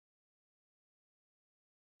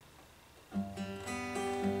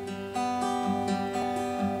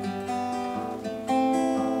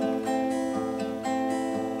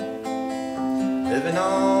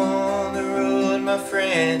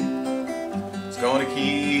friend. It's gonna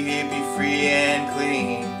keep you free and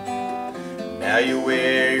clean. Now you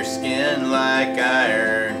wear your skin like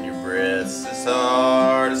iron, your breath's as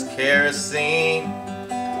hard as kerosene.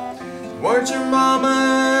 You weren't your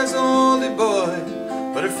mama's only boy,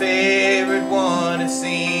 but her favorite one it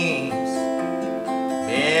seems.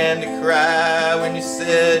 Man to cry when you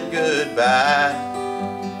said goodbye.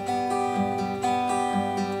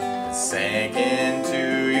 It sank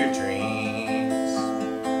into your dreams.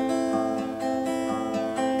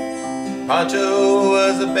 Pancho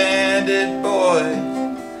was a bandit boy.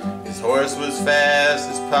 His horse was fast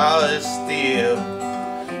as polished steel.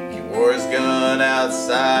 He wore his gun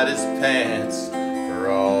outside his pants for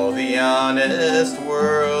all the honest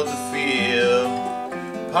world to feel.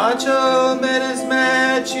 Pancho met his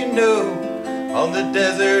match, you know, on the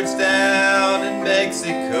deserts down in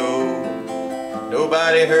Mexico.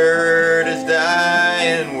 Nobody heard his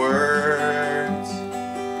dying words.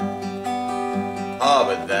 Oh,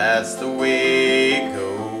 but that's the way it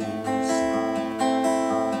goes.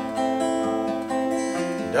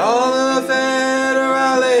 And all the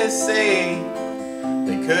federales say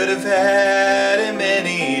they could have had him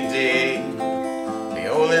any day. They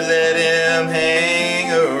only let him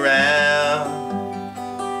hang around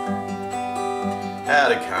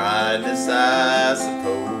out of kindness, I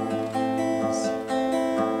suppose.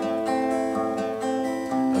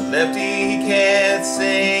 Lefty, he can't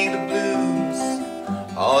sing the blues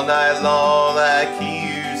all night long like he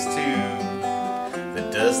used to. The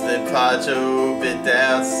dust that Pancho bit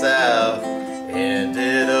down south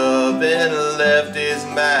ended up in Lefty's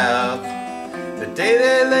mouth. The day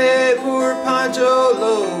they laid poor Pancho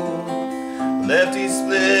low, Lefty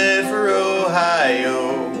split for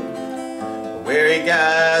Ohio, where he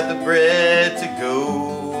got the bread to go.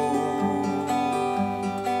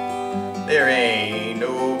 There ain't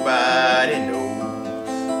nobody knows.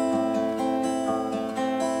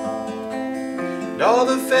 And all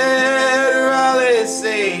the federales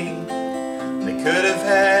say they could have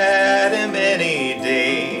had him any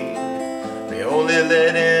day. They only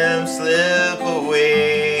let him slip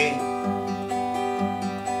away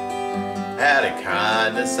out of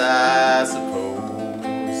kindness, I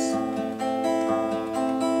suppose.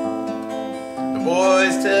 The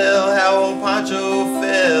boys tell how old Pancho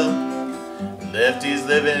fell. Lefty's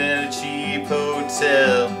living in a cheap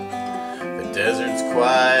hotel. The desert's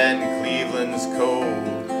quiet and Cleveland's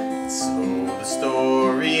cold. And so the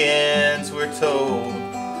story ends, we're told.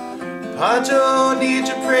 Pancho needs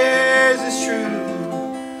your prayers, it's true,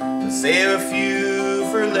 to save a few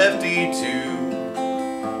for Lefty too.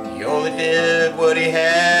 He only did what he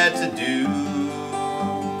had to do,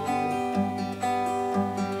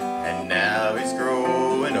 and now he's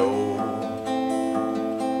growing old.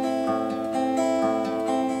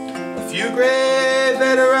 A few great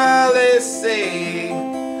federales say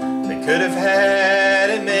they could have had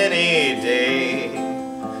him any day.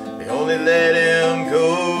 They only let him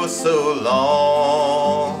go so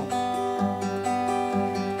long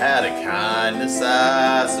out of kindness,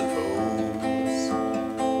 I suppose.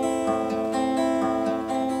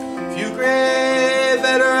 Few great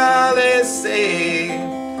federales say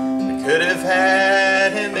they could have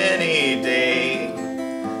had him any day.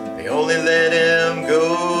 They only let him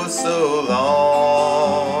go so long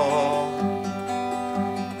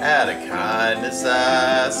out of kindness,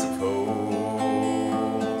 I suppose.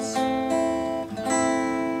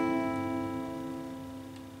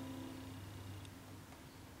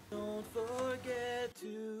 Don't forget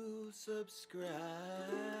to subscribe.